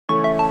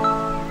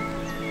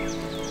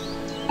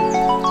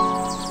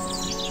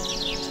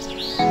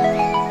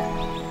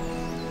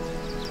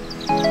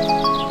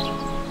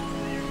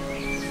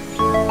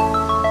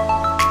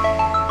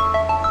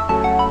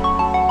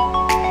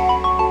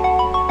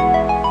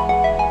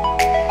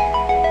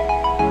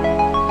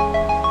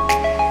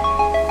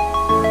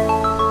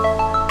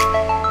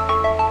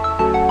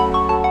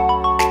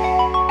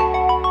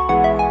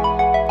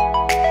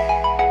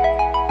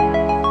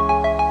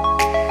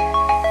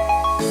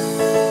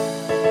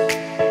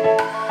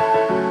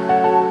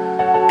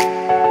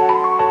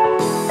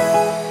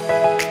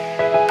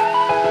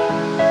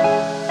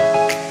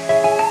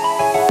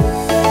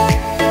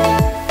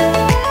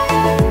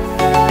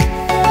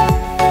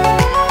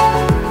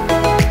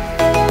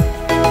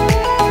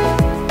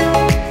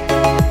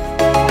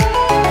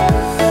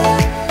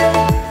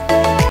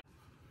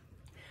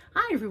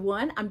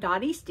everyone. I'm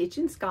Dottie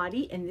Stitchin'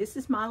 Scotty, and this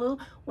is one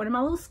of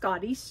my little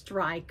Scotty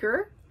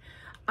Striker.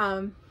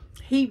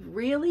 He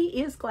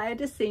really is glad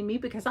to see me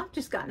because I've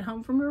just gotten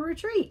home from a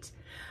retreat.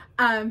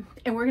 And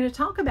we're going to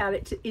talk about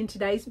it in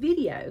today's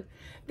video.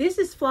 This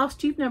is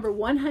Flosstube number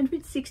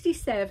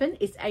 167.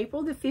 It's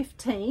April the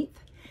 15th.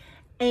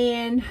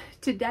 And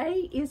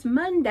today is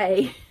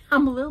Monday.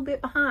 I'm a little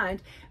bit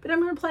behind, but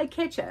I'm going to play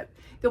catch up.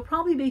 There'll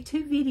probably be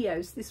 2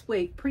 videos this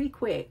week, pretty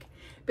quick,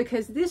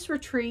 because this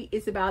retreat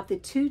is about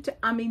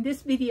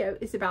this video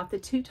is about the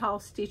Two Tall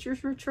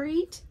Stitchers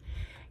retreat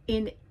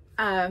in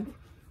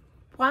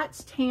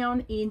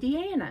Whitestown,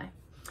 Indiana.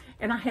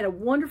 And I had a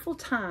wonderful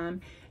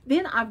time.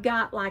 Then I've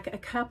got like a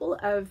couple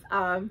of,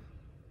 I've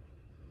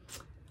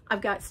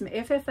got some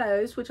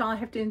FFOs, which I'll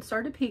have to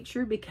insert a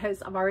picture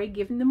because I've already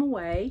given them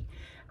away.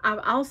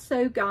 I've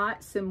also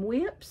got some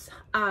whips.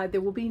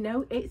 There will be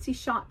no Etsy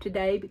shop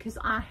today because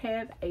I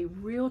have a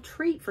real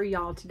treat for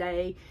y'all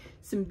today.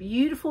 Some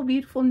beautiful,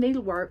 beautiful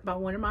needlework by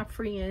one of my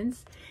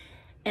friends.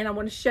 And I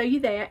want to show you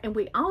that. And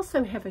we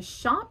also have a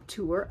shop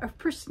tour of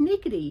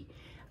persnickety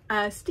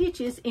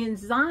stitches in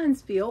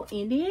Zionsville,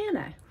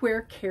 Indiana,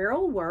 where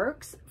Carol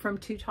works from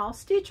Two Tall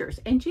Stitchers.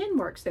 And Jen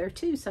works there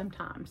too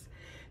sometimes.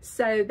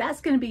 So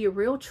that's going to be a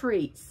real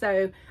treat.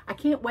 So I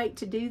can't wait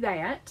to do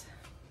that.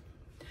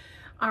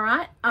 All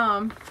right,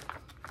 and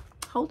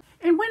when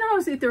I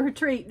was at the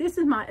retreat, this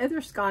is my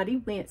other Scotty,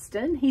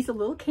 Winston. He's a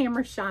little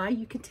camera shy.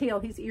 You can tell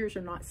his ears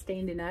are not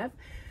standing up.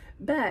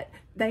 But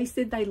they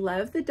said they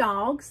love the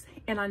dogs.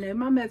 And I know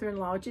my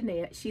mother-in-law,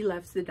 Jeanette, she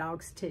loves the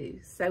dogs too.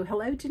 So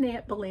hello,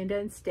 Jeanette, Belinda,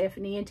 and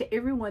Stephanie, and to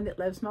everyone that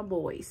loves my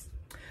boys.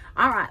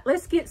 All right,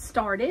 let's get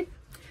started.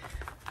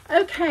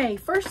 Okay,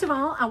 first of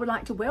all, I would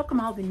like to welcome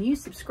all the new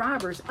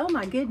subscribers. Oh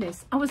my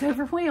goodness, I was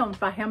overwhelmed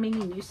by how many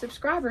new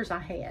subscribers I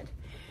had.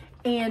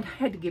 And I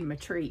had to give them a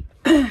treat.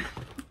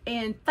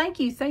 And thank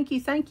you, thank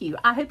you, thank you.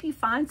 I hope you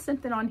find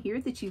something on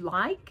here that you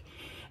like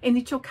and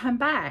that you'll come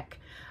back.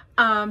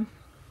 I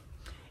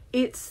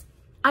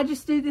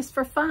just do this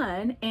for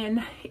fun,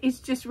 and it's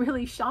just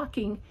really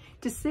shocking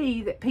to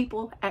see that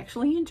people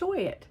actually enjoy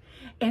it.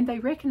 And they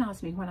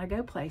recognize me when I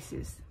go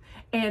places.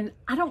 And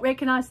I don't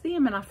recognize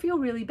them, and I feel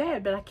really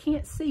bad, but I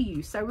can't see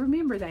you. So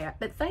remember that.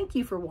 But thank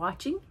you for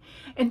watching,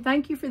 and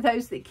thank you for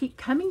those that keep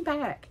coming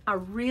back. I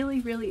really,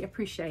 really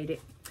appreciate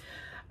it.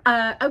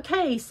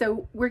 Okay,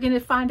 so we're going to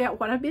find out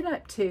what I've been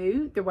up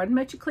to. There wasn't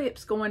much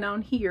eclipse going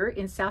on here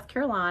in South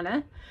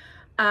Carolina.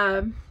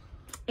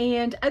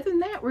 And other than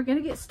that, we're going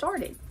to get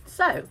started.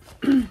 So,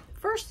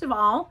 first of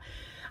all,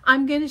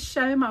 I'm going to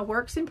show my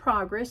works in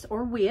progress,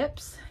 or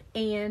whips.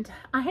 And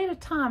I had a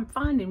time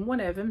finding one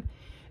of them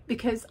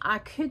because I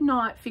could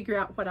not figure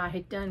out what I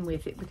had done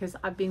with it because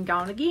I've been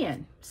gone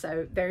again.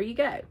 So, there you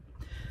go.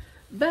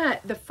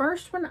 But the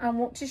first one I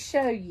want to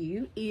show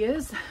you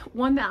is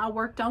one that I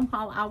worked on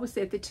while I was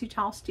at the Two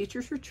Tall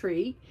Stitchers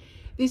retreat.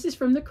 This is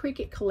from the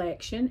Cricket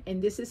collection,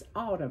 and this is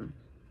Autumn.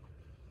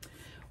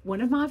 One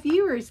of my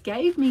viewers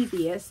gave me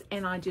this,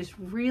 and I just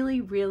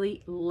really,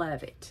 really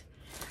love it.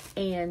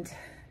 And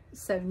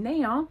so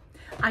now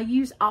I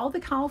use all the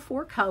call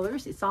for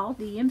colors. It's all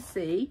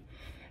DMC,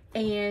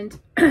 and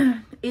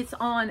it's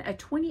on a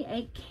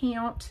 28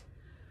 count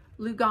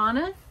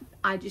Lugana.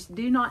 I just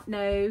do not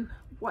know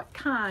what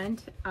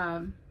kind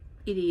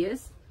it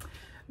is,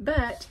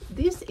 but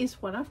this is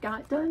what I've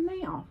got done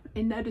now.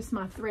 And notice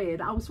my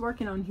thread. I was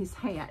working on his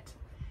hat.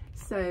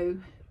 So,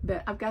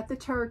 but I've got the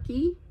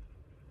turkey,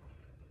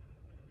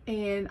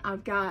 and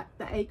I've got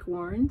the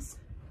acorns,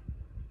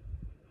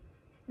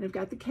 and I've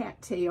got the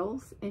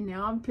cattails, and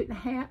now I'm putting a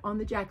hat on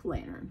the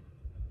jack-o'-lantern.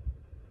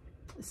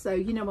 So,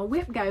 you know, my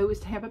whip go is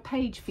to have a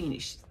page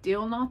finished.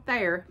 Still not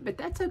there, but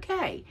that's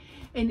okay.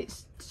 And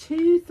it's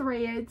 2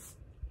 threads.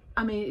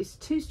 It's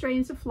 2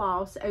 strands of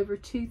floss over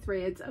 2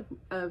 threads of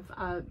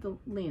the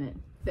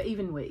linen, the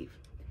even weave.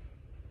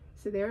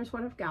 So there's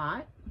what I've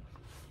got.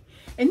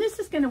 And this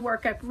is going to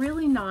work up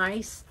really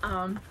nice.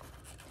 I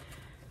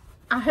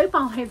hope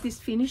I'll have this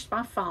finished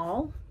by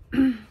fall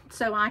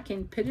so I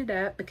can put it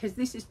up, because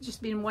this has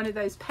just been one of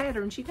those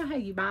patterns. You know how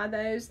you buy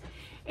those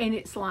and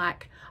it's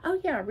like,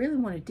 oh yeah, I really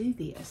want to do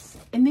this.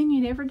 And then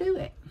you never do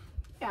it.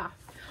 Yeah.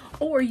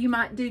 Or you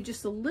might do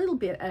just a little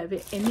bit of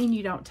it and then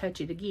you don't touch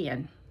it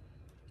again.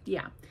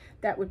 Yeah,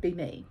 that would be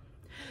me.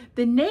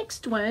 The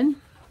next one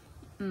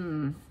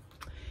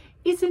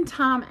is in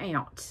time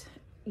out.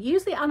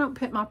 Usually I don't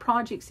put my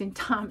projects in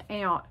time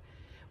out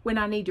when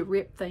I need to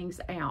rip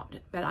things out,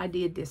 but I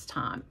did this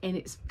time. And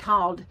it's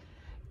called,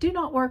 do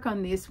not work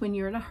on this when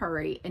you're in a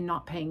hurry and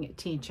not paying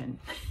attention.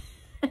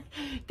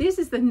 This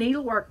is the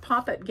Needlework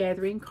Pop-Up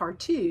Gathering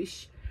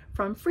Cartouche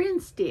from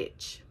Friend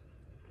Stitch.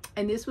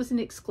 And this was an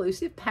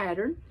exclusive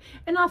pattern.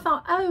 And I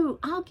thought, oh,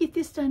 I'll get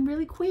this done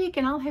really quick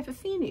and I'll have a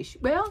finish.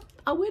 Well,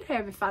 I would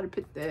have if I'd have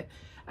put the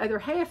other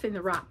half in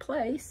the right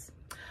place.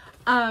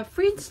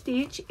 Friend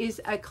Stitch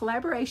is a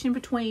collaboration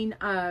between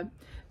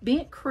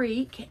Bent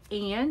Creek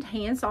and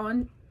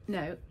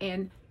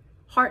and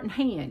Heart and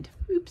Hand.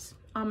 Oops,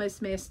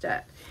 almost messed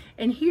up.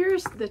 And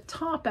here's the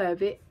top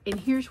of it, and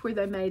here's where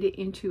they made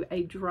it into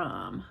a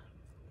drum.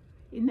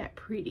 Isn't that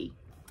pretty?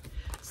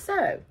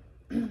 So,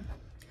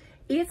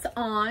 it's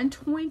on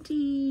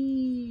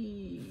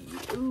 20,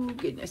 oh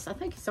goodness, I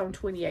think it's on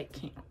 28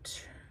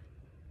 count.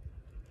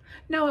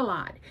 No, I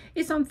lied.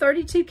 It's on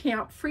 32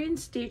 count friend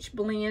stitch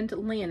blend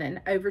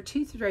linen over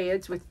 2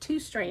 threads with 2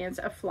 strands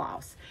of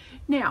floss.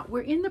 Now,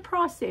 we're in the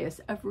process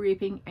of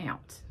ripping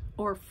out,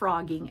 or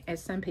frogging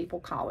as some people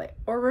call it,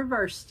 or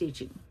reverse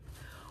stitching,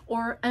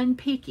 or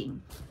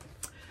unpicking.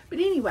 But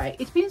anyway,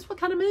 it depends what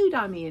kind of mood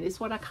I'm in, is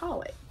what I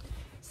call it.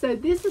 So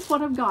this is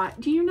what I've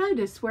got. Do you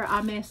notice where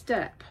I messed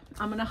up?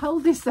 I'm going to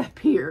hold this up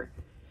here.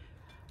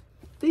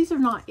 These are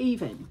not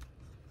even.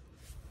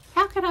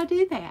 How could I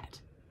do that?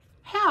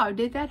 How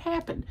did that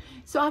happen?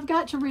 So I've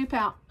got to rip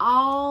out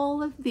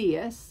all of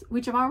this,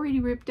 which I've already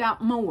ripped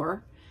out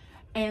more,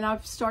 and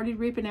I've started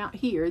ripping out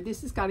here.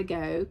 This has got to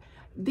go.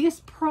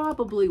 This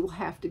probably will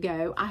have to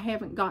go. I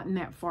haven't gotten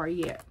that far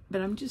yet,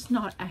 but I'm just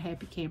not a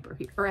happy camper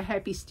here, or a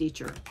happy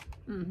stitcher.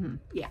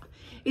 Yeah,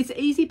 it's an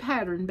easy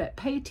pattern, but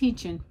pay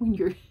attention when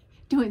you're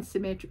doing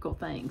symmetrical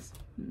things.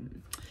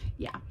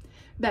 Yeah,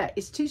 but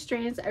it's 2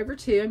 strands over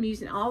 2. I'm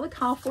using all the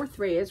call for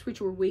threads,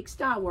 which were Weeks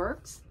Dye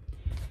Works.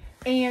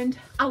 And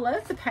I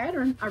love the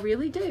pattern. I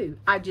really do.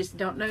 I just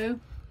don't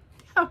know.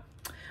 Oh,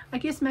 I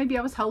guess maybe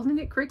I was holding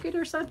it crooked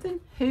or something.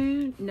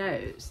 Who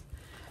knows?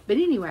 But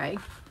anyway,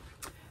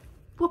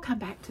 we'll come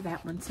back to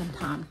that one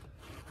sometime.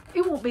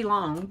 It won't be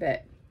long,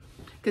 but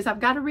because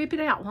I've got to rip it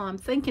out while I'm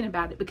thinking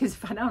about it, because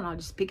if I don't, I'll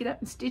just pick it up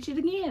and stitch it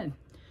again.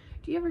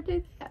 Do you ever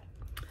do that?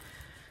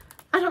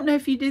 I don't know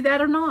if you do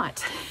that or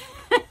not.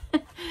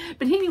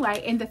 But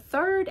anyway, and the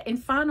third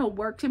and final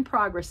work in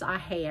progress I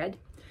had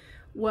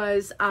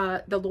was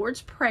the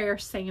Lord's Prayer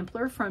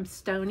sampler from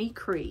Stony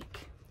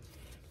Creek.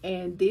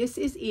 And this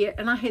is it.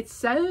 And I had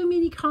so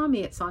many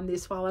comments on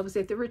this while I was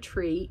at the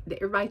retreat that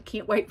everybody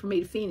can't wait for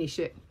me to finish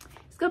it.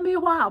 It's going to be a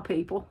while,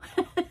 people.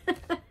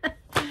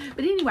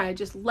 But anyway, I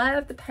just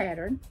love the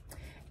pattern.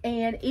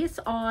 And it's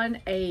on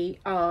a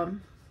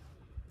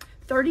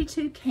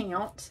 32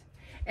 count.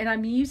 And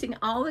I'm using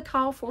all the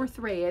call for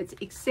threads,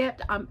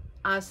 except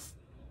I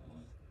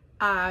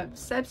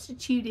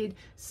substituted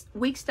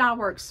Weeks Dye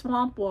Works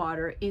Swamp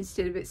Water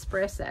instead of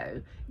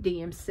Espresso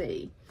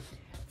DMC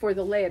for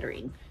the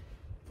lettering.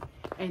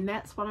 And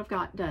that's what I've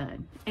got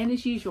done. And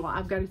as usual,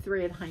 I've got a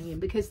thread hanging,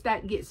 because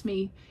that gets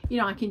me, you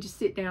know, I can just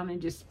sit down and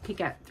just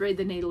pick up, thread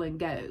the needle and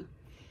go.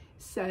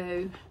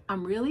 So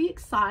I'm really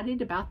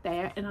excited about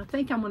that. And I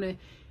think I'm going to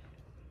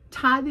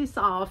tie this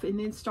off and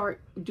then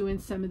start doing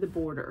some of the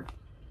border,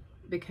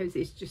 because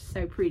it's just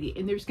so pretty.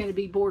 And there's going to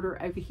be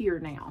border over here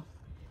now.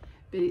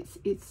 But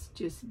it's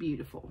just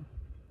beautiful.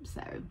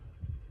 So,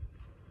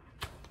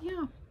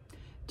 yeah,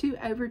 2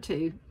 over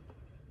 2.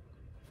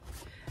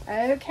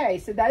 Okay,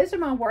 so those are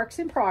my works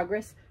in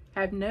progress.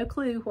 I have no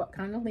clue what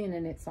kind of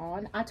linen it's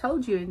on. I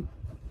told you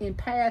in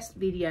past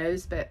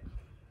videos, but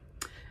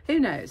who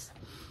knows?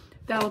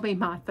 That'll be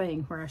my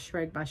thing where I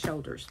shrug my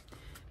shoulders,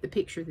 the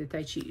picture that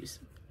they choose.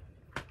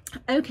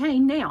 Okay,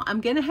 now I'm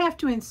going to have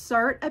to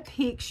insert a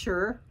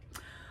picture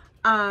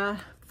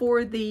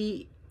for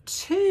the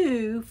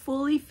 2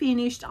 fully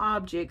finished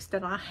objects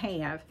that I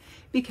have,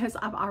 because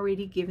I've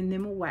already given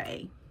them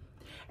away.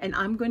 And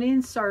I'm going to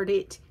insert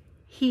it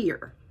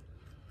here.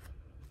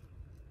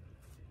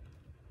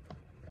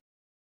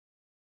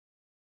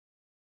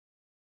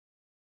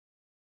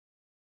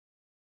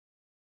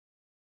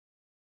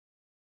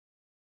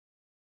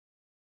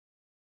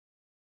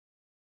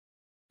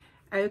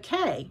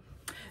 Okay,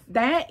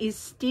 that is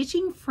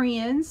Stitching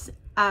Friends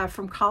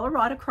from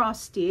Colorado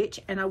Cross Stitch,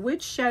 and I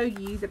would show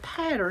you the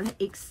pattern,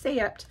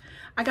 except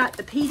I got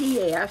the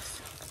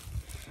PDF,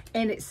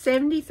 and it's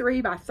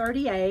 73 by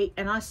 38,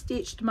 and I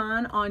stitched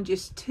mine on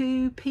just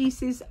 2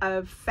 pieces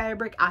of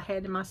fabric I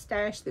had in my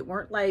stash that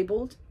weren't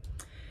labeled.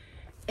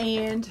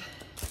 And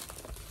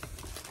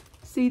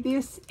see,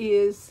 this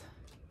is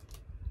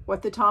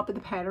what the top of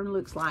the pattern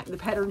looks like. The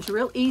pattern's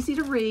real easy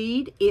to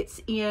read.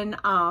 It's in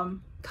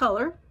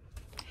color,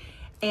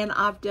 and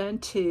I've done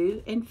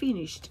 2 and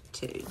finished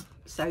 2.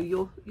 So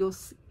you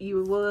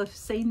will have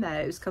seen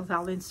those, because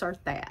I'll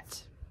insert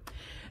that.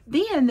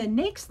 Then the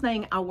next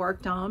thing I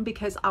worked on,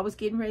 because I was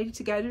getting ready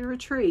to go to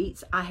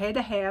retreats, I had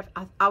to have,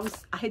 I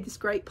had this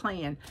great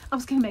plan. I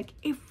was going to make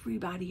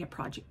everybody a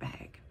project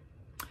bag.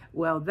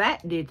 Well,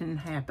 that didn't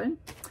happen.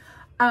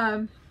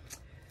 My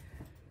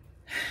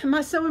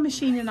sewing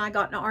machine and I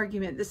got in an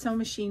argument. The sewing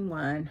machine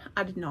won.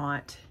 I did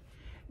not.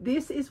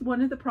 This is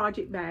one of the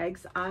project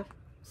bags I've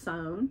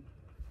sewn.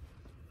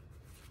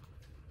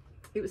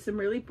 It was some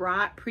really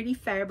bright, pretty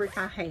fabric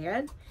I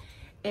had.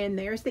 And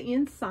there's the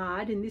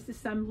inside. And this is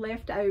some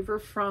left over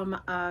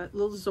from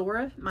little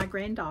Zora, my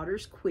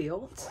granddaughter's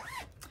quilt.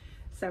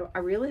 So I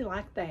really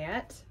like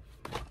that.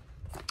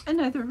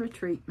 Another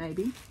retreat,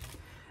 maybe.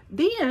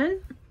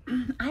 Then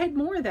I had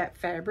more of that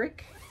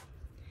fabric.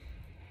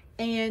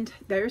 And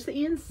there's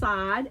the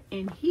inside.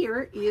 And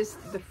here is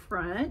the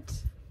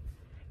front.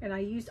 And I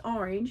used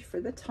orange for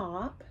the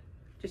top,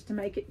 just to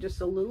make it just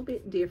a little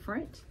bit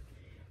different.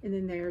 And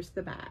then there's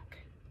the back.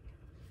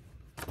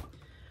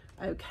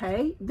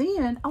 Okay,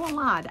 then, oh, I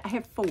lied. I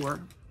have 4.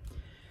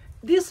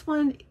 This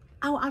one,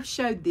 oh, I've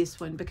showed this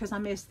one because I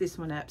messed this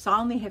one up. So I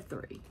only have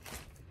 3.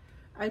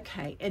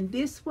 Okay, and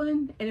this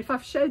one, and if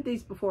I've showed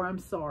these before, I'm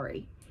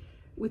sorry.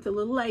 With the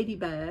little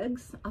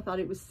ladybugs. I thought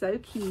it was so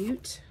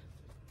cute.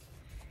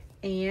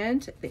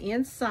 And the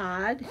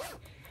inside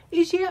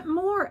is yet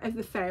more of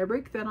the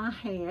fabric that I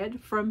had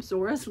from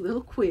Zora's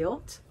Little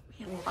Quilt.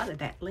 We had a lot of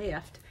that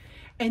left.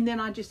 And then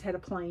I just had a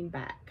plain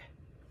back.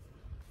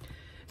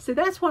 So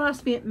that's what I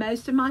spent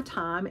most of my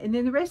time. And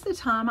then the rest of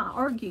the time I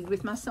argued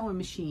with my sewing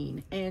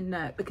machine,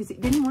 and because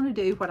it didn't want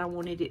to do what I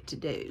wanted it to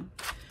do.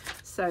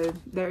 So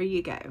there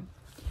you go.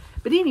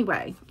 But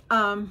anyway,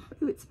 ooh,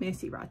 it's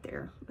messy right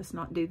there. Let's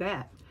not do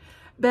that.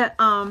 But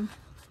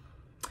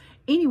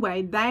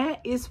anyway,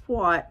 that is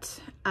what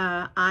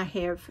I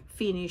have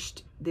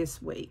finished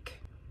this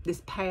week,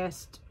 this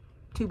past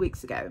 2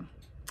 weeks ago.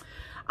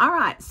 All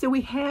right, so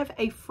we have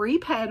a free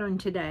pattern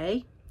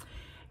today,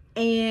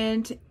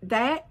 and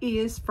that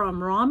is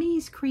from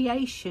Rami's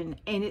Creation,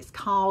 and it's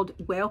called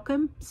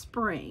Welcome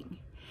Spring.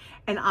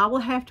 And I will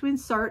have to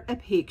insert a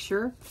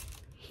picture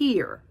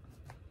here.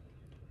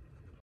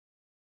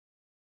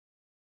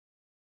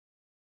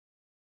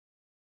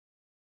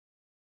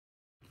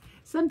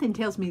 Something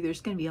tells me there's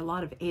going to be a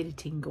lot of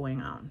editing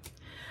going on.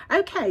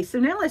 Okay, so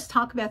now let's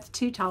talk about the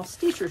Too Tall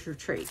Stitchers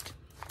Retreat.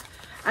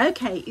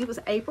 Okay, it was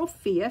April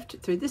 5th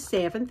through the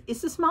 7th.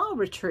 It's a small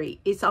retreat.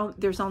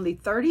 There's only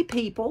 30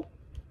 people.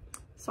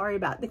 Sorry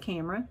about the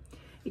camera.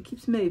 It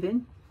keeps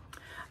moving.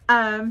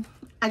 I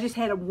just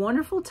had a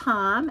wonderful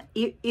time.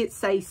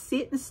 It's a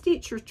sit and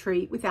stitch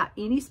retreat without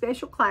any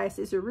special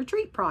classes or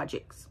retreat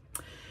projects.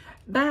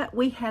 But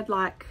we had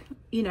like,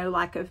 you know,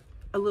 like a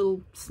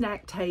little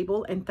snack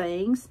table and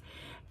things.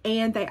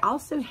 And they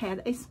also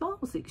had a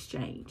smalls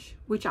exchange,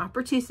 which I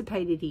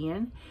participated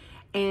in.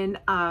 And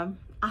I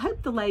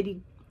hope the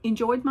lady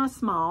enjoyed my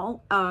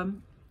small.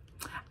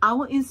 I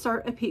will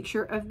insert a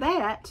picture of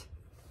that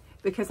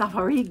because I've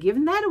already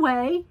given that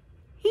away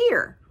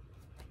here.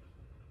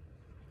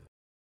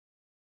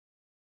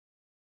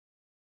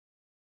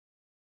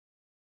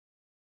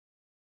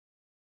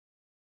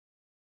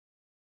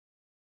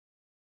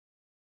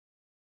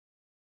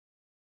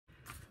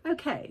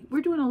 Okay,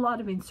 we're doing a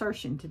lot of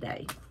insertion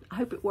today. I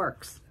hope it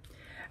works.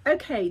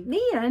 Okay,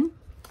 then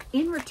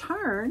in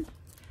return,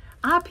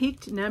 I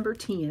picked number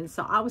 10.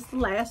 So I was the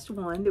last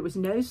one. There was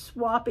no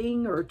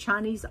swapping or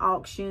Chinese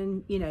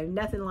auction, you know,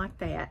 nothing like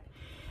that.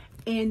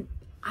 And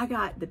I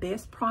got the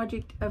best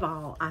project of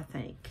all, I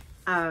think.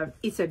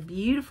 It's a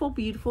beautiful,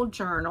 beautiful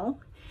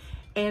journal.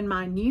 And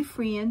my new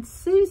friend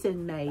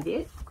Susan made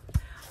it.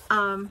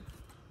 All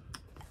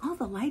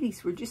the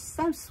ladies were just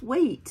so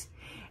sweet.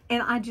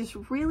 And I just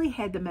really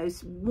had the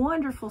most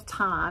wonderful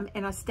time.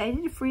 And I stayed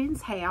at a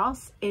friend's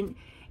house, and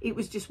it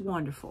was just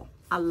wonderful.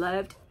 I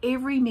loved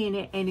every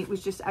minute, and it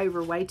was just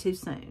over way too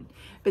soon.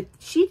 But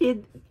she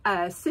did,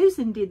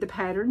 Susan did the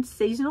pattern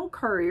Seasonal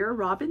Courier,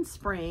 Robin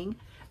Spring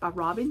by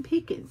Robin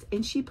Pickens.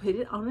 And she put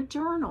it on a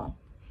journal.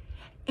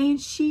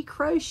 And she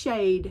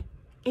crocheted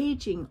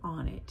edging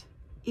on it.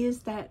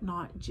 Is that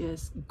not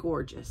just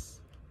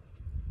gorgeous?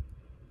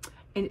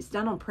 And it's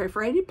done on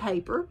perforated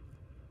paper.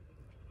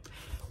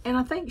 And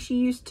I think she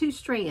used 2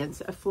 strands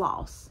of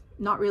floss.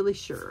 Not really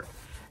sure.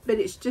 But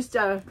it's just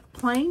a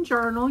plain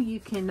journal. You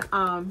can,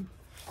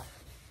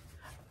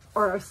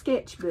 or a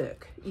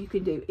sketchbook. You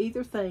can do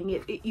either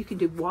thing. You can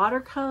do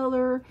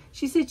watercolor.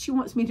 She said she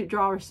wants me to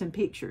draw her some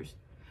pictures.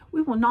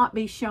 We will not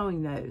be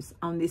showing those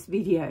on this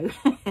video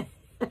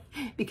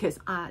because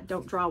I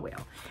don't draw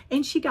well.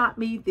 And she got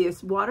me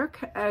this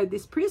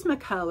this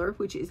Prismacolor,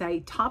 which is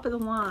a top of the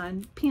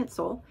line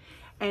pencil,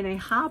 and a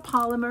high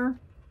polymer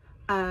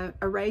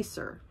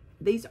eraser.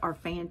 These are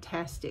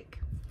fantastic.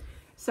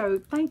 So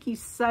thank you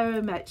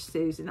so much,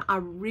 Susan. I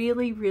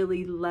really,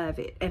 really love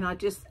it. And I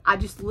just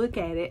look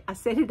at it. I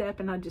set it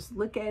up and I just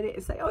look at it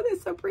and say, oh,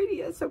 that's so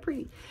pretty. That's so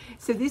pretty.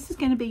 So this is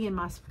going to be in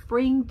my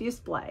spring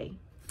display.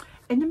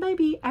 And then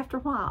maybe after a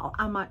while,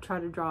 I might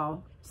try to draw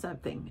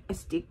something. A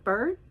stick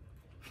bird?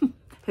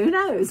 Who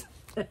knows?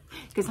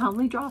 Because I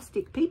only draw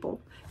stick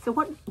people. So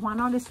why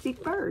not a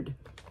stick bird?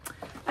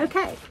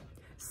 Okay.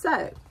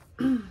 So,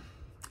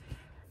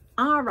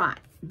 all right.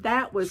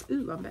 That was,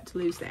 ooh, I'm about to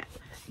lose that.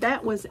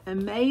 That was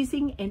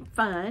amazing and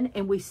fun.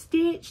 And we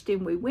stitched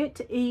and we went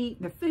to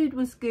eat. The food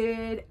was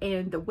good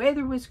and the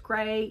weather was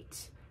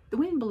great. The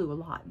wind blew a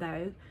lot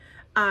though.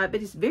 But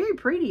it's very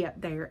pretty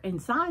up there. And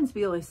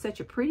Zionsville is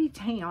such a pretty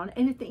town.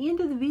 And at the end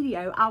of the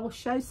video, I will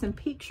show some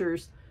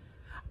pictures.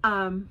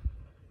 Well,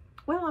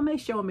 I may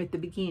show them at the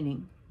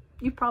beginning.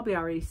 You've probably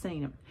already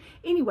seen them.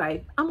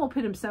 Anyway, I'm going to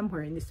put them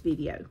somewhere in this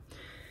video.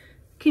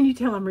 Can you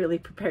tell I'm really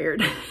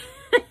prepared?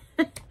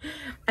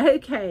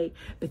 Okay,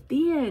 but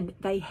then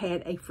they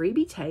had a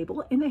freebie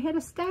table and they had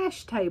a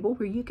stash table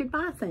where you could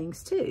buy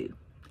things too.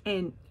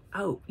 And,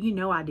 oh, you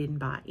know I didn't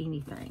buy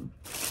anything.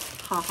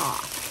 Ha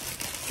ha.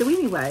 So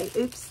anyway,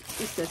 oops,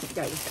 this doesn't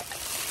go with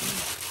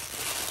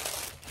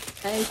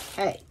that.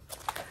 Okay.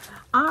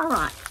 All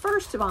right,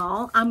 first of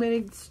all, I'm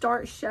going to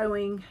start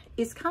showing,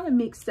 it's kind of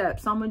mixed up,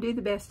 so I'm going to do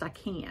the best I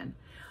can.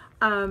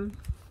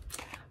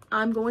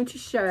 I'm going to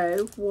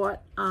show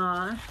what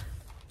I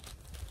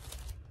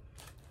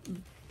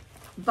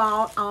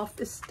bought off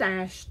the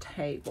stash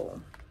table.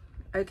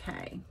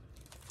 Okay.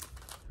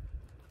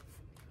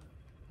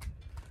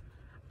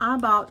 I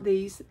bought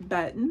these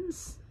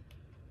buttons.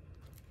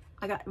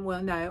 I got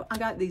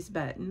these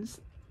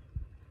buttons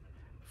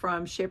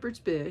from Shepherd's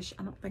Bush.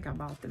 I don't think I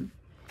bought them.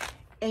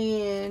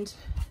 And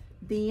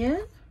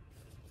then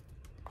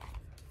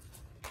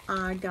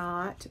I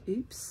got,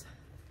 oops,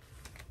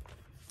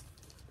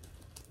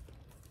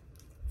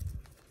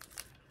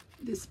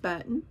 this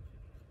button.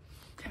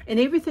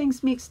 And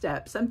everything's mixed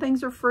up. Some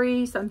things are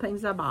free, some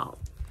things I bought.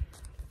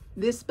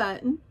 This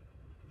button.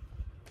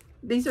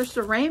 These are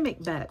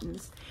ceramic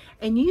buttons.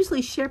 And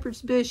usually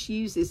Shepherd's Bush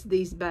uses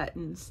these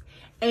buttons.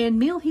 And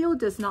Mill Hill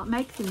does not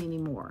make them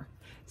anymore.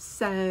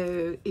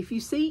 So if you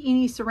see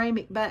any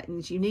ceramic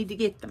buttons, you need to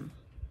get them.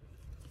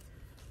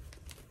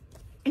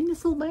 And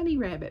this little bunny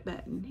rabbit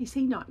button. Is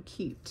he not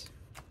cute?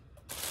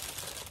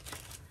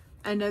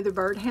 Another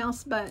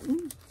birdhouse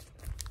button.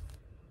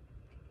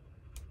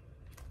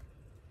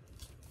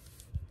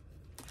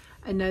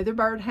 Another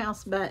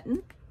birdhouse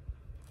button.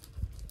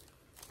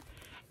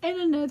 And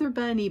another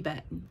bunny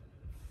button.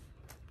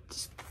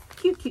 Just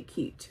cute, cute,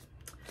 cute.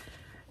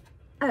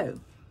 Oh,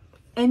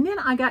 and then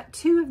I got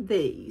two of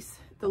these,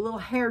 the little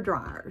hair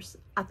dryers.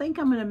 I think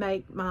I'm going to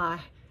make my,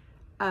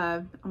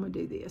 I'm going to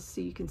do this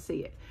so you can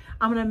see it.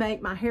 I'm going to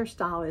make my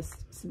hairstylist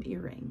some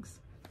earrings.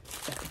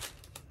 So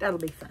that'll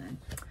be fun.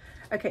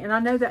 Okay, and I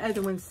know the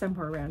other one's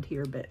somewhere around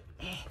here, but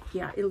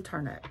yeah, it'll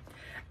turn up.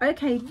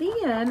 Okay,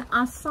 then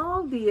I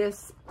saw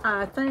this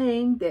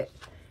thing that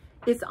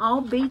it's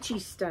all beachy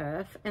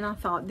stuff, and I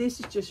thought this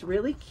is just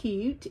really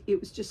cute. It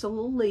was just a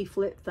little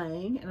leaflet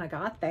thing, and I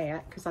got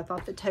that because I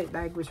thought the tote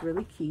bag was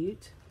really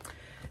cute.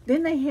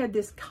 Then they had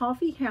this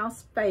coffee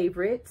house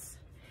favorites,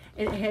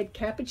 and it had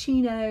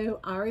cappuccino,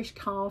 Irish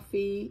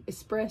coffee,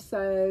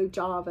 espresso,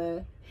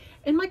 Java,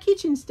 and my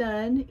kitchen's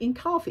done in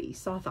coffee,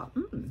 so I thought,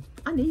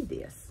 I need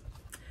this.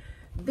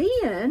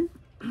 Then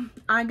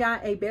I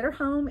got a Better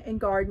Home and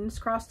Gardens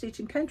Cross Stitch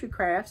and Country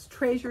Crafts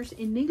Treasures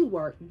in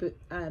Needlework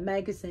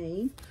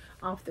magazine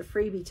off the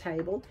freebie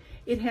table.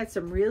 It had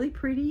some really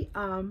pretty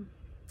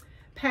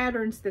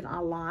patterns that I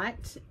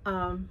liked.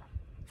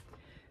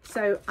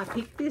 So I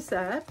picked this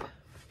up,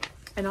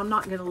 and I'm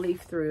not going to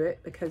leaf through it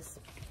because,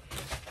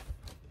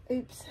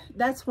 oops,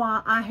 that's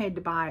why I had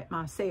to buy it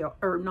myself,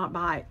 or not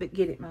buy it, but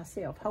get it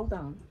myself. Hold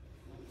on.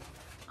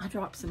 I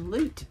dropped some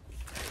loot.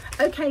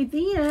 Okay,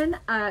 then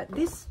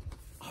this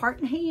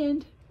Heart and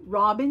Hand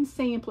Robin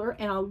sampler,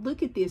 and I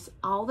look at this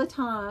all the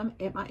time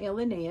at my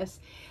L&S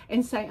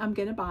and say I'm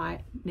going to buy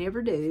it.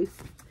 Never do.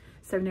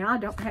 So now I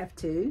don't have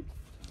to.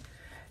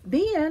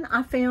 Then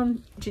I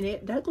found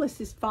Jeanette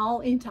Douglas's Fall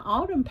into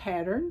Autumn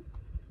pattern.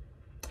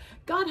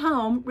 Got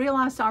home,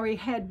 realized I already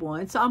had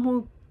one, so I'm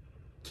going to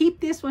keep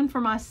this one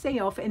for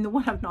myself, and the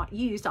one I've not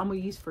used, I'm going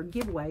to use for a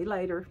giveaway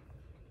later.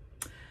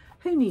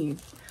 Who knew?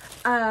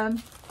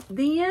 Then,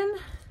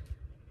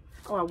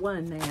 oh, I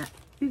won that.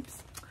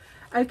 Oops.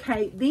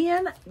 Okay,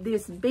 then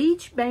this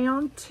Beach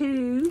Bound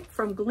 2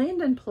 from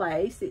Glendon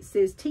Place. It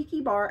says,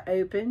 Tiki Bar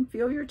open.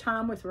 Fill your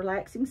time with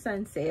relaxing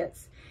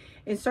sunsets.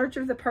 In search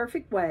of the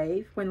perfect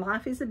wave. When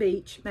life is a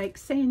beach, make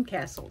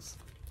sandcastles.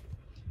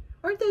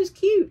 Aren't those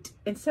cute?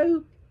 And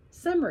so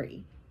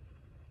summery.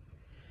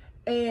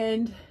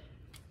 And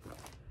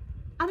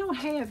I don't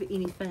have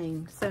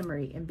anything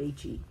summery and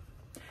beachy.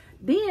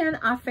 Then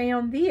I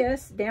found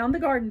this Down the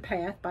Garden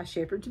Path by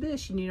Shepherd's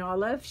Bush. And you know I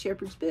love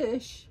Shepherd's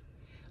Bush.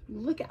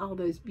 Look at all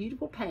those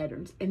beautiful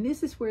patterns. And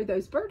this is where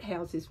those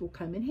birdhouses will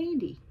come in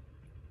handy.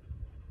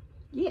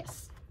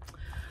 Yes.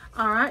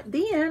 All right.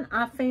 Then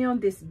I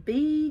found this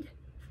bead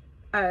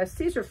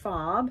scissor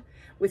fob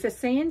with a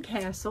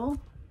sandcastle.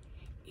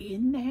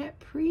 Isn't that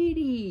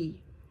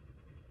pretty?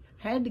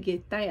 Had to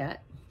get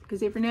that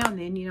because every now and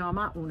then, you know, I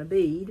might want a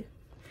bead.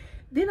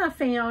 Then I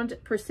found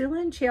Priscilla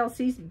and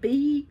Chelsea's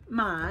Be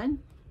Mine.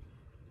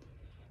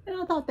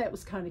 And I thought that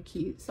was kind of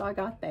cute. So I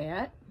got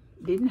that.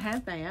 Didn't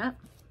have that.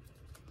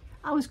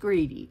 I was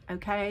greedy,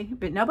 okay?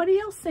 But nobody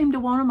else seemed to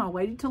want them. I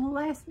waited till the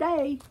last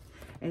day.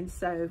 And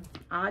so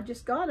I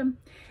just got them.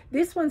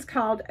 This one's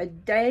called A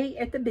Day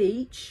at the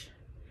Beach.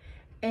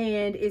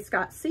 And it's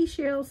got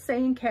seashells,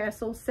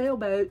 sandcastle,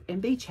 sailboat,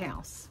 and beach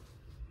house.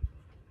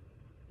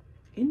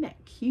 Isn't that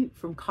cute?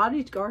 From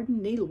Cottage Garden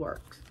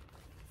Needleworks.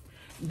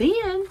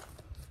 Then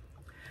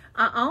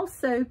I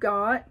also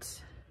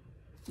got,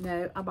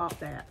 no, I bought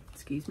that.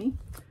 Excuse me.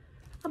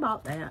 I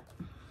bought that.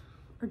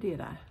 Or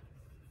did I?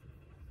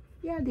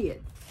 Yeah, I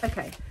did.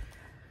 Okay.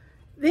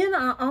 Then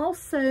I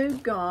also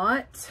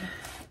got,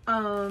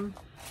 oh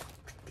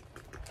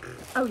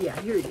yeah,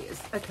 here it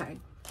is. Okay.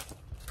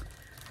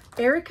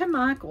 Erica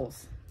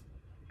Michaels,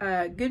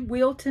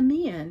 Goodwill to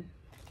Men.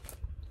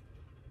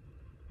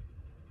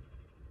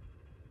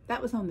 That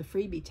was on the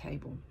freebie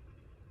table,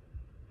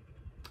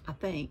 I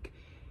think.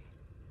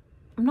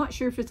 I'm not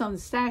sure if it's on the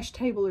stash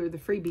table or the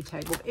freebie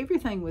table. But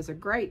everything was a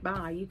great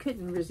buy. You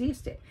couldn't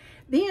resist it.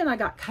 Then I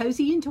got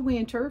Cozy into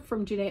Winter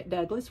from Jeanette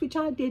Douglas, which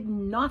I did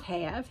not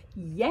have.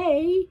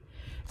 Yay!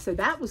 So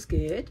that was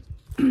good.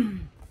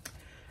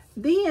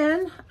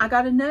 Then I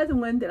got another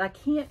one that I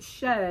can't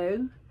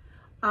show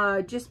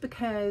just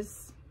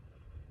because,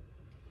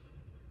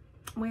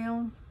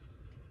 well,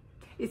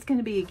 it's going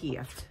to be a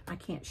gift. I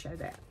can't show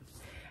that.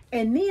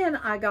 And then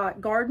I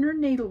got Gardner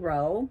Needle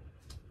Roll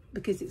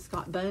because it's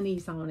got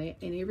bunnies on it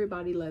and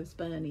everybody loves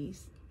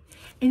bunnies.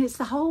 And it's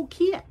the whole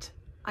kit.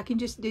 I can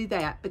just do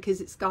that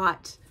because it's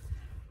got,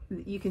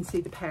 you can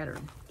see the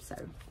pattern. So,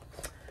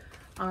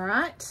 all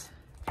right.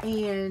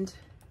 And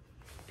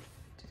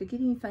did I get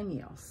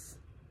anything else?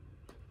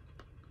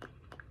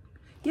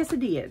 Yes, I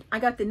did. I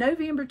got the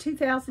November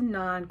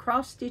 2009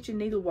 Cross Stitch and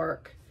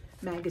Needlework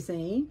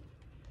magazine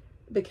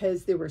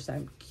because there were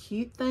some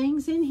cute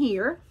things in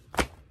here.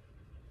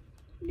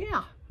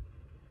 Yeah.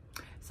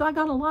 So I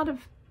got a lot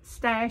of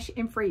stash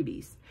and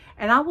freebies.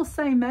 And I will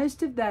say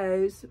most of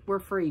those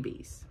were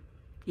freebies.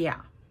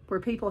 Yeah.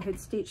 Where people had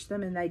stitched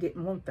them and they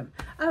didn't want them.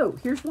 Oh,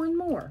 here's one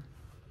more.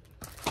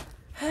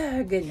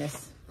 Oh,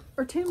 goodness.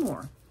 Or two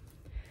more.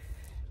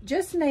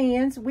 Just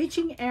Nan's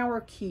Witching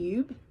Hour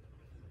Cube.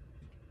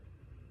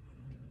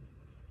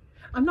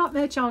 I'm not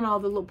much on all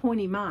the little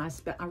pointy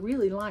mice, but I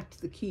really liked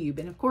the cube.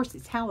 And of course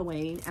it's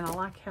Halloween, and I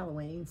like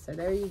Halloween, so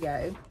there you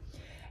go.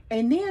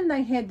 And then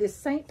they had this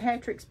St.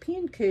 Patrick's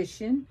pin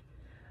cushion.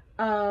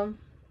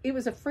 It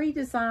was a free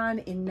design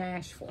in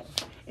Nashville.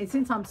 And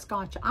since I'm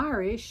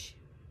Scotch-Irish,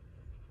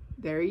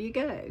 there you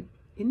go.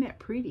 Isn't that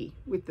pretty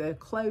with the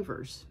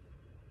clovers?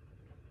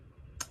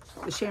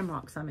 The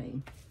shamrocks, I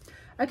mean.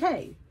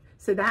 Okay,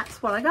 so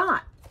that's what I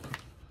got.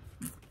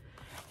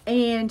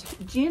 And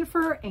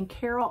Jennifer and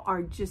Carol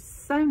are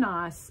just so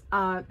nice.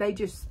 They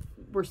just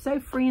were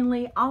so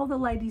friendly. All the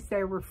ladies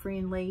there were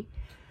friendly.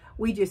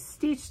 We just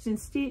stitched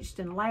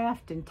and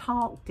laughed and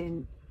talked,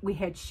 and we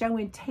had show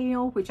and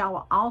tell, which I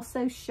will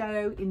also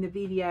show in the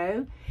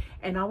video,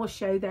 and I will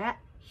show that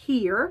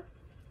here.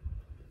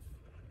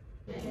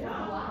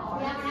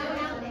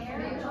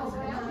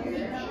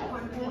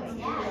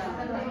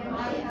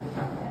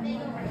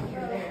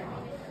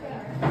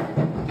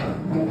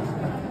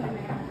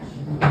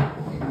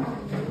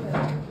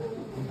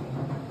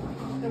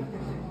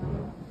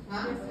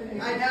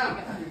 I know.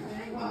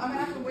 Well, I'm going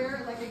to have to wear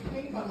it like a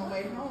cape on the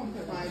way home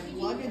because my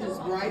luggage is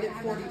right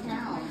at 40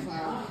 pounds.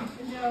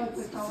 No,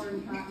 it's a color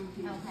and cotton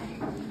piece.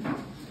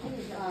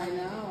 I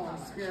know. I'm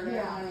scared I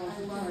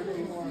don't love it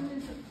anymore.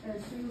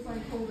 As soon as I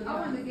pulled it out.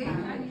 Oh, and the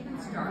game hadn't even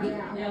started.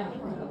 Yeah.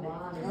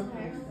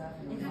 Okay.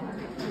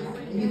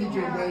 You need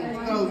your weight.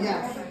 Oh,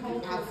 yes.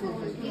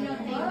 Absolutely. You know,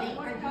 they make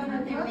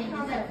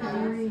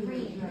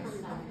green.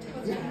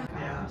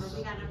 Yeah.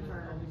 We got them for.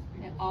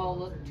 They all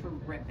look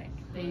terrific.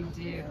 They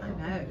do. I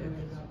know.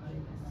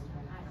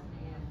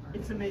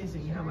 It's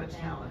amazing how much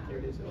talent there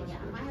is in this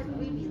group. I have a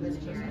weebie this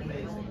year.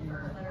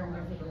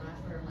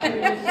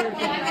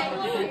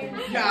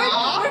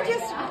 We're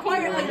just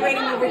quietly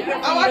waiting over here.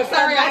 Oh, I'm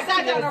sorry. I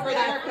sat down over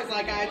there because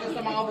like I just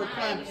am all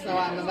verklempt, so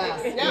I'm the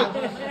best. Yeah.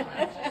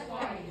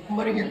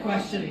 What are your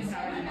questions?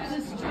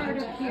 This chart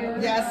up here.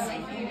 Yes.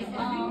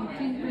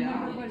 Can you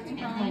remember what it's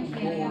from?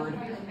 Board.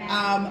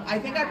 I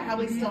think I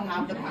probably still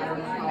have the pattern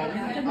at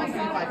home. I'll see if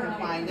I can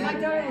find it. My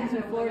daughter's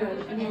in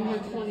Florida, and then her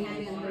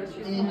 20th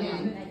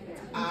anniversary.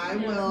 I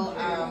will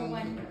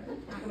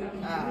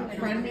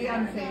friend me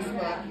on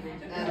Facebook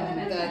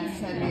and then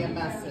send me a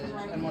message.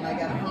 And when I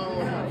get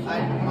home,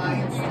 I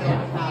might still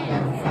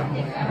have it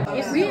somewhere.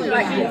 It's really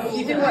like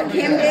you do what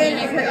Kim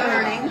did. You put on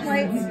our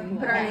nameplates.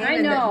 Put our name. I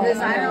know. The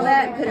design on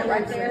that. Put it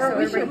right there. So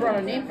we should have brought a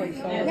nameplate.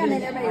 Yeah, and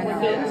then everybody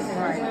would know.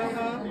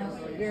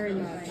 Right. Very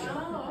nice.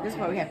 This is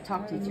why we have to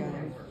talk to each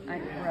other.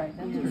 Right.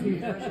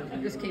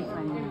 This came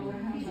from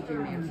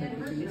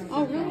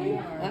Oh, really?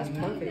 That's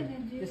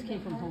perfect. This came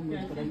from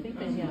Homewood, but I think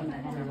they have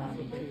it on the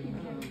lobby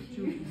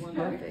too.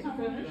 Perfect.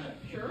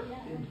 Sure.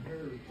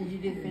 Did you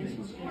do the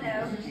finishing? No.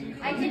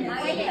 I didn't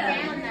weigh it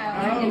down though.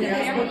 Oh, yeah.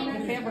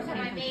 The fabric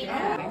came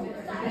from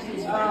This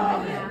is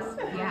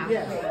yeah.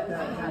 Yes.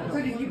 Who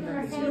did you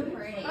press? So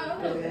pretty.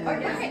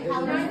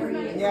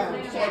 Yeah.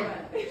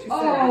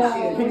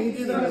 Oh, can you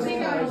do those?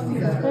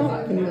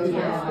 Can you do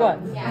those? What?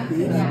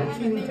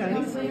 Teeny tiny?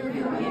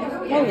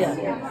 Oh, yeah.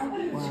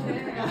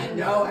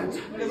 No,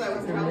 because I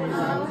was telling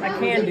I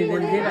can do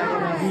them, did I?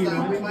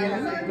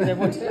 But I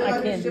want to,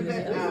 I can do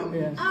them.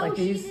 Yeah. Like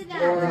these.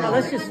 Now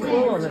let's just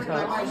scroll on the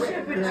top. The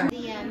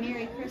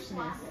Merry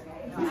Christmas.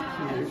 I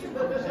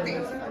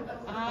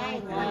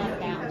love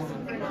that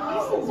one.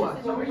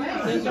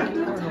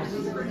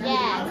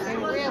 Yes, they're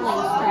really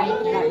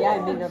striking. Yeah, I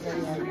did that.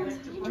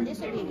 And this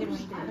would be a good one.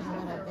 You can put a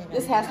little bit.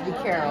 This has to be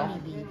Carol.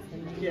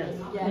 Yes.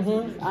 I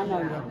know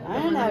you. I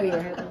know you.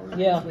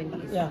 Yeah.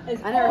 Yeah.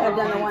 I never have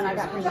done the one I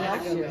got from you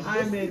last year.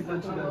 I made a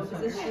bunch of those.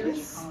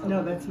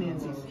 No, that's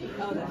Nancy's.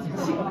 Oh, that's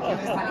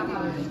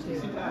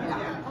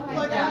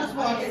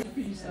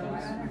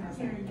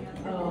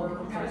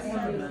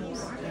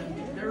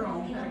They're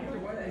all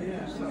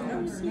Yeah,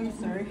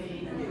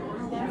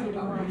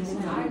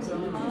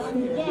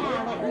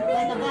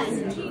 like a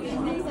button.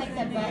 Things like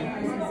the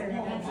buttons.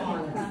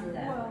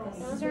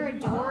 Those are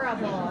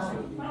adorable.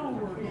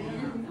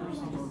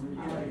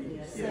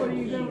 What are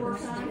you going to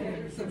work on?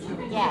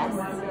 Yes.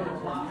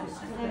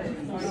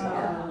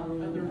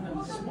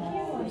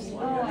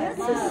 That's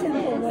a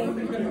simple way to do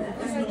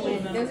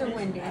it. Those are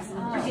Wendy's.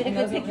 You get a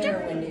good picture?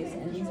 Wendy's,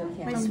 and these are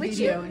Kim's. I'm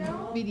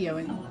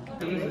videoing.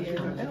 I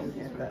don't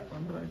have that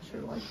one, but I'd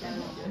sure like that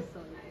one.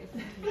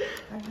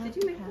 Did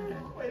you make that?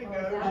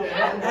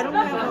 I don't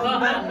have all the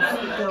buttons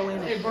that go in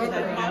it, but I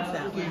have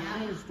that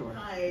one.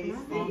 Nice,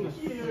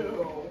 thank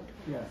you.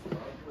 Yeah.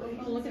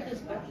 Oh, look at this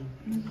button.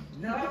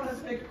 No,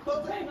 let's make a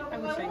quilt. I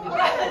wish I knew.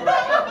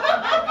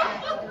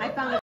 I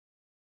found it.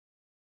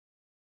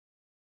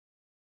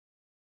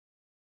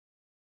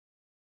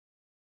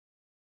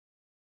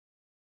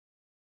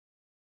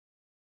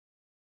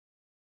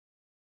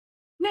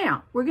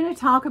 Now, we're going to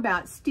talk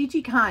about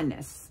stitchy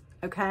kindness,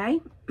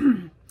 okay?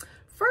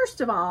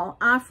 First of all,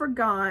 I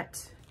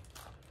forgot,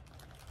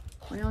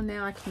 well,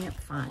 now I can't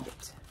find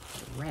it,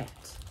 the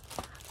rat.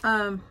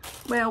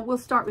 Well, we'll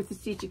start with the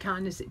stitchy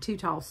kindness at Two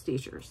Tall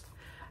Stitchers.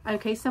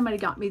 Okay, somebody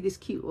got me this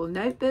cute little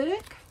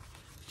notebook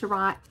to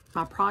write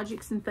my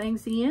projects and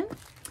things in.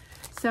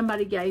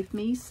 Somebody gave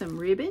me some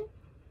ribbon.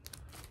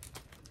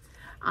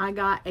 I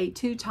got a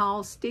Two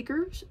Tall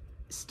Stitchers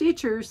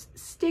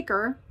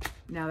sticker.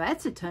 Now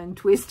that's a tongue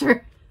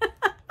twister.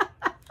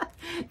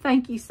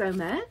 Thank you so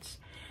much.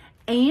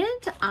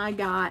 And I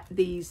got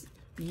these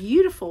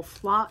beautiful,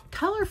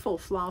 colorful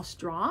floss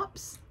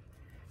drops.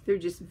 They're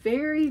just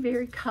very,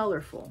 very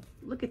colorful.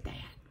 Look at that.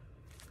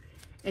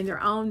 And they're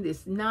on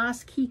this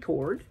nice key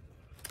cord.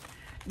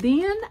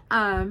 Then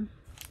I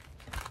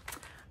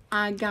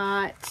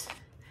got,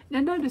 now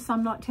notice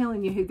I'm not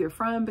telling you who they're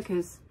from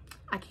because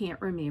I can't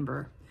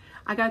remember.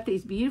 I got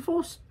these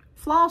beautiful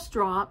floss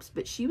drops,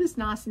 but she was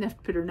nice enough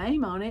to put her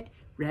name on it.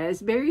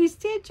 Raspberry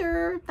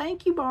Stitcher.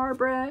 Thank you,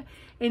 Barbara.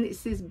 And it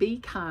says, be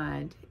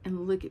kind.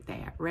 And look at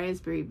that,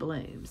 raspberry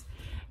blooms.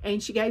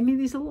 And she gave me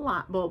these little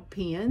light bulb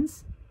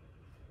pens,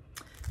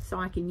 so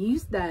I can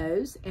use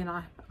those. And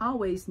I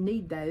always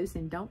need those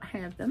and don't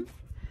have them.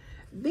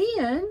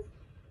 Then,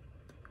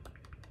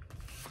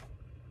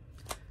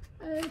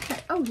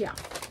 okay, oh yeah.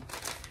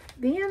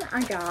 Then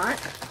I got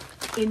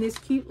in this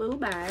cute little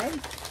bag.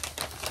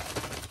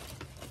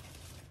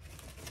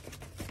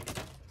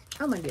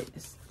 Oh my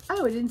goodness.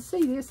 Oh, I didn't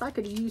see this. I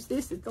could have used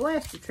this at the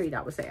last retreat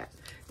I was at.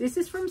 This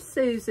is from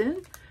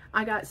Susan.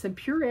 I got some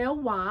Purell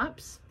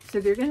wipes.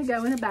 So they're going to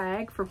go in a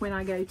bag for when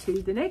I go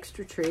to the next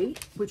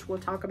retreat, which we'll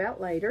talk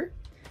about later.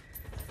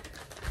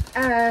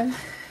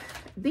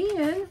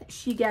 Then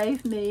she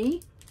gave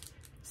me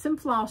some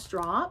floss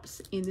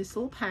drops in this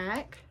little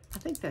pack. I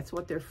think that's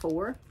what they're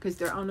for because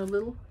they're on a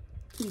little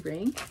key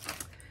ring.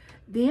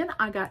 Then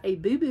I got a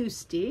boo-boo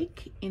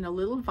stick in a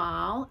little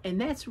vial, and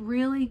that's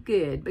really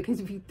good because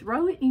if you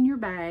throw it in your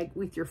bag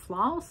with your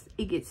floss,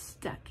 it gets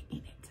stuck in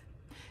it.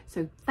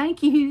 So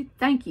thank you,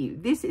 thank you.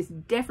 This is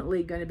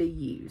definitely going to be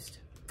used.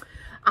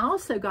 I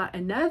also got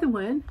another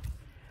one,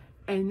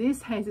 and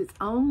this has its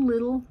own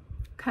little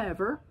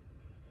cover.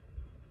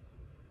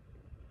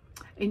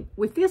 And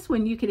with this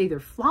one, you can either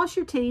floss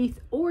your teeth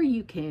or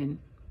you can,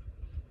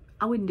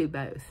 I wouldn't do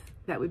both.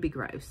 That would be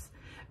gross.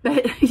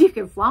 But you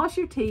can floss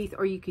your teeth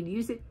or you can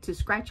use it to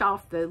scratch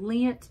off the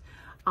lint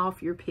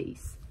off your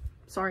piece.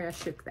 Sorry, I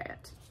shook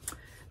that.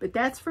 But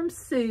that's from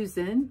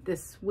Susan, the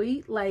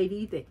sweet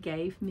lady that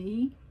gave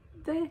me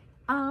the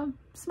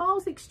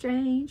Smalls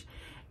Exchange.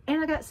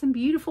 And I got some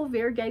beautiful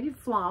variegated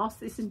floss.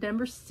 This is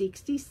number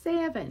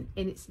 67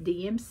 and it's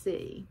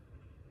DMC.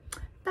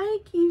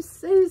 Thank you,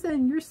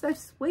 Susan. You're so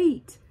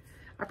sweet.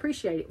 I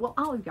appreciate it. Well,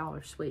 all of y'all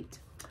are sweet.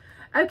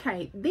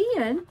 Okay,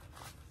 then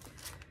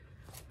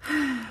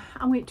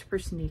I went to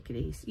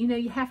Persnickety's. You know,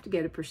 you have to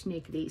go to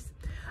Persnickety's.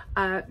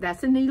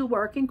 That's a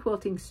needlework and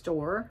quilting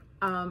store.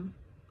 No,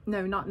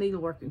 not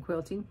needlework and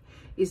quilting.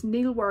 It's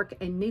needlework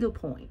and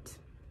needlepoint.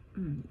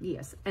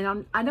 Yes,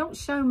 and I don't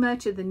show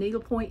much of the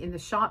needlepoint in the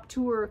shop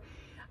tour.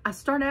 I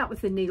start out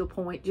with the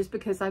needlepoint just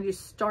because I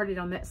just started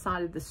on that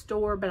side of the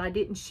store, but I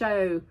didn't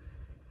show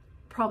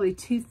probably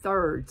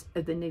 2/3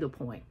 of the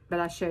needlepoint, but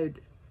I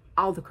showed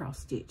all the cross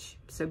stitch.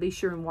 So be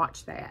sure and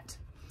watch that.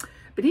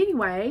 But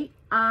anyway,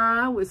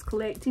 I was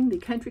collecting the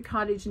Country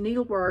Cottage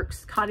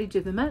Needleworks Cottage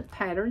of the Month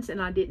patterns,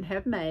 and I didn't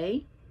have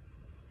May.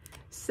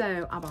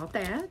 So I bought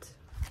that.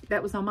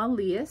 That was on my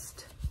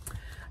list.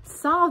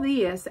 Saw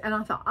this, and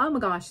I thought, oh my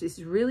gosh, this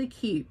is really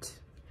cute.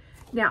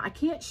 Now, I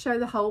can't show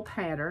the whole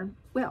pattern.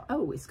 Well,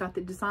 oh, it's got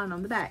the design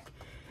on the back.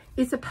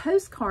 It's a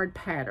postcard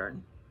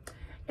pattern,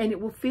 and it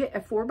will fit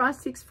a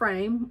 4x6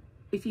 frame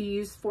if you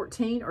use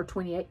 14 or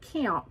 28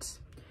 count.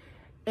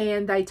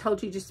 And they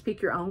told you just to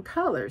pick your own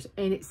colors.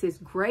 And it says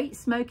Great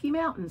Smoky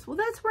Mountains. Well,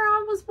 that's where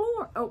I was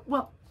born. Oh,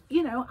 well,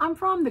 you know, I'm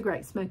from the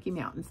Great Smoky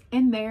Mountains.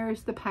 And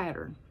there's the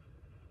pattern.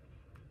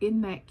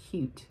 Isn't that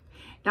cute?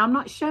 Now, I'm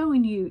not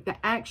showing you the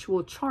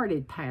actual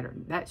charted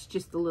pattern. That's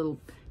just the little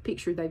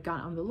picture they've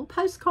got on the little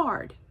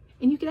postcard.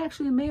 And you could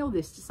actually mail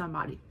this to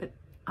somebody, but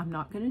I'm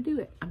not going to do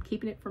it. I'm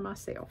keeping it for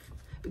myself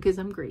because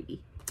I'm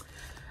greedy.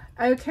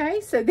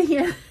 Okay, so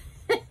then,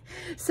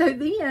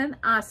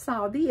 I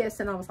saw this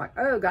and I was like,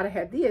 oh, gotta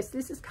have this.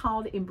 This is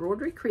called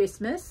Embroidery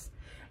Christmas.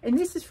 And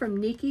this is from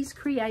Nikki's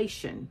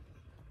Creation.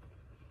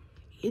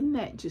 Isn't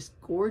that just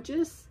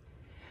gorgeous?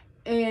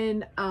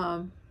 And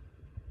I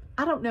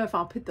don't know if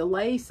I'll put the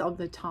lace on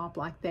the top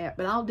like that,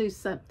 but I'll do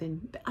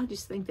something. I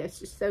just think that's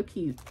just so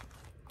cute.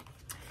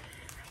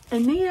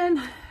 And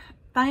then,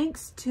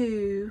 thanks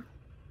to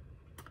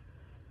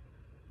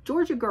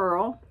Georgia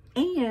Girl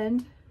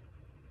and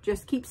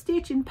Just Keep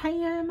Stitching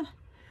Pam,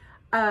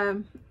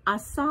 I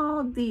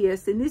saw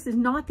this, and this is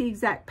not the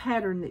exact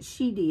pattern that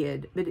she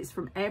did, but it's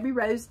from Abby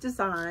Rose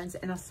Designs,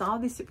 and I saw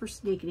this at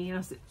Persnickety, and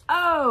I said,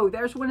 oh,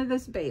 there's one of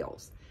those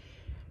bells.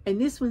 And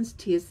this one's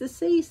 'Tis the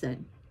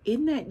Season.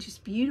 Isn't that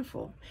just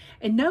beautiful?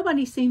 And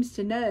nobody seems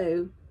to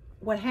know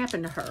what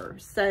happened to her,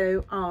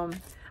 so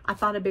I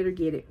thought I better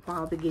get it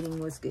while the getting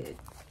was good.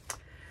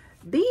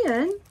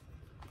 Then,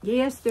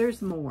 yes,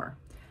 there's more.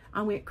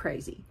 I went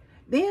crazy.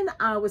 Then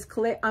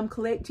I'm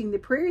collecting the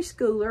Prairie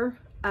Schooler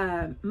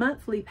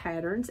monthly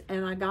patterns,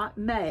 and I got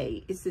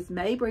May. It says,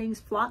 May brings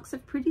flocks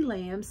of pretty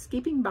lambs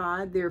skipping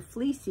by their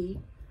fleecy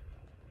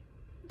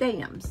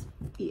dams.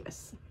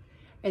 Yes.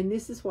 And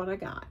this is what I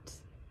got.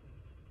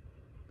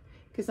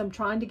 Because I'm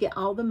trying to get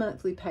all the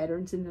monthly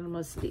patterns, and then I'm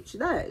going to stitch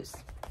those.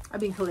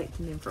 I've been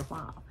collecting them for a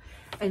while.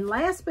 And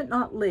last but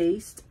not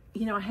least,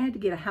 you know, I had to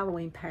get a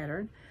Halloween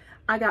pattern.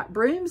 I got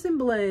Brooms and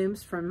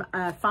Blooms from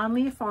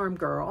Finally a Farm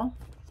Girl.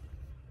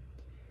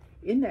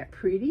 Isn't that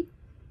pretty?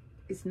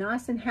 It's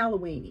nice and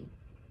Halloweeny.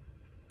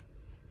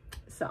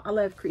 So I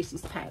love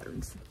Chrissy's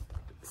patterns.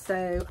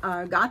 So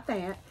I got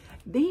that.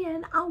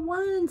 Then I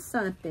won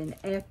something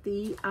at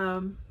the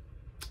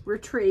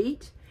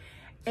retreat.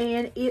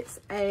 And it's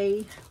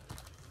a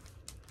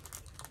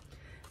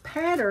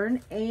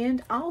pattern,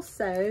 and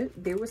also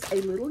there was a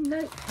little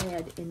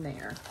notepad in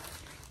there.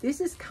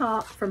 This is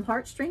from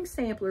Heartstring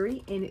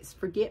Samplery, and it's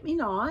Forget Me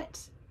Not.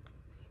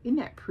 Isn't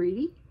that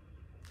pretty?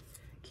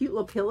 Cute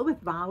little pillow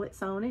with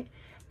violets on it.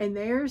 And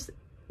there's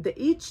the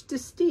Itch to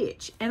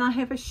Stitch, and I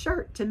have a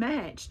shirt to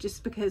match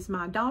just because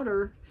my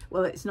daughter,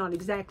 well, it's not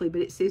exactly,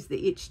 but it says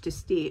the Itch to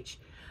Stitch.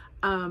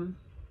 Something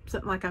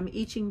like I'm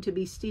itching to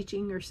be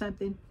stitching or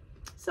something.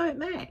 So it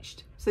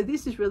matched. So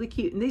this is really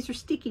cute, and these are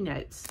sticky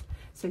notes.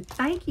 So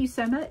thank you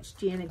so much,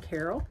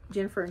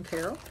 Jennifer and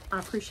Carol. I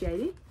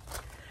appreciate it.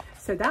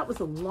 So that was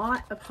a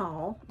lot of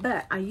haul,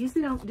 but I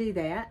usually don't do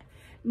that.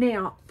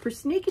 Now,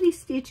 Persnickety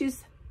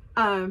Stitches,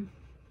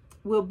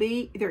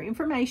 their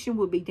information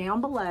will be down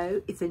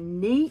below. It's a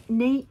neat,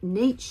 neat,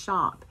 neat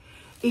shop.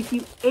 If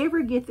you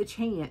ever get the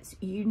chance,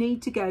 you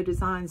need to go to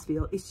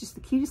Zionsville. It's just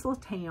the cutest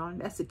little town.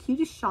 That's the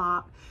cutest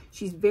shop.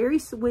 She's very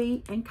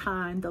sweet and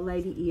kind, the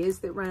lady is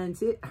that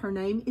runs it. Her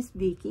name is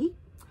Vicky.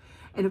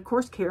 And of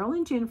course, Carol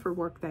and Jennifer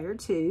work there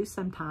too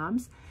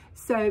sometimes.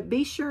 So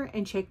be sure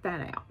and check that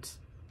out.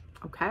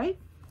 Okay?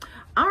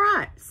 All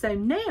right. So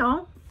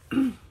now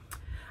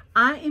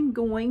I am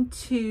going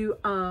to...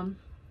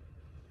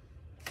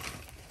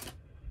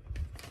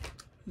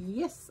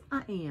 yes,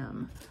 I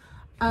am.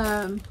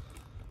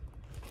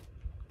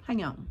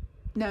 Hang on.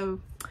 No,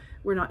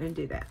 we're not going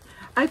to do that.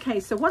 Okay,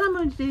 so what I'm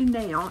going to do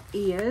now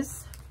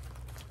is...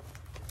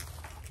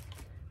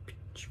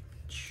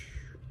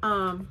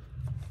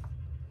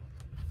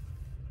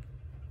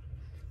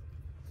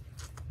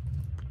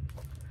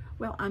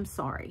 well, I'm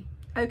sorry.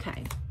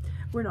 Okay,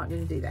 we're not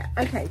going to do that.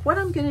 Okay, what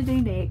I'm going to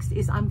do next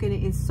is I'm going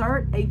to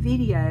insert a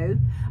video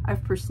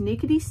of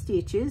Persnickety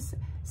Stitches.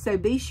 So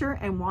be sure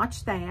and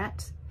watch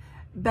that.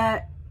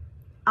 But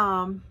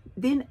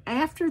then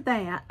after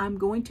that, I'm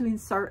going to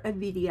insert a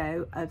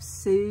video of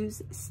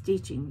Sue's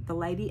stitching, the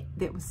lady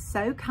that was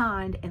so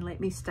kind and let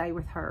me stay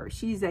with her.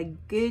 She's a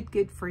good,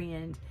 good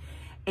friend,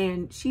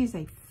 and she's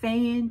a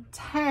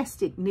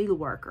fantastic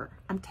needleworker,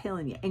 I'm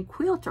telling you, and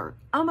quilter.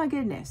 Oh my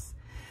goodness.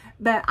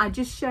 But I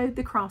just showed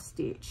the cross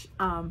stitch,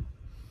 and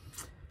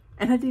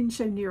I didn't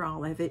show near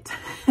all of it.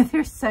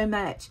 There's so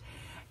much.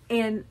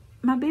 And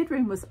my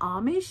bedroom was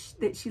Amish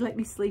that she let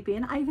me sleep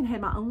in. I even had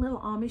my own little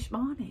Amish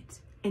bonnet,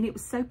 and it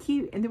was so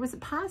cute. And there was a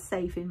pie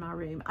safe in my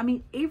room. I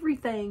mean,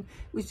 everything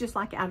was just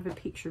like out of a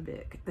picture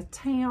book. The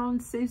town,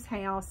 Sue's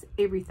house,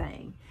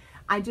 everything.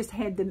 I just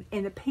had them,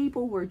 and the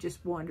people were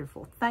just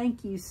wonderful.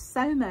 Thank you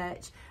so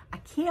much. I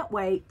can't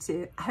wait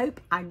to, hope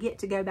I get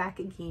to go back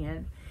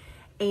again.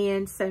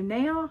 And so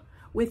now,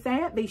 with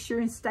that, be sure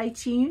and stay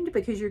tuned,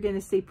 because you're going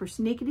to see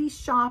Persnickety's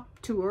shop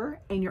tour,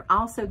 and you're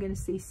also going to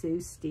see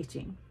Sue's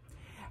stitching.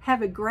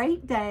 Have a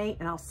great day,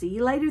 and I'll see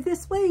you later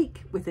this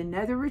week with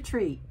another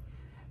retreat.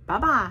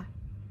 Bye-bye.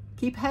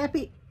 Keep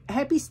happy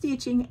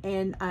stitching,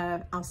 and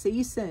I'll see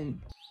you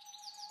soon.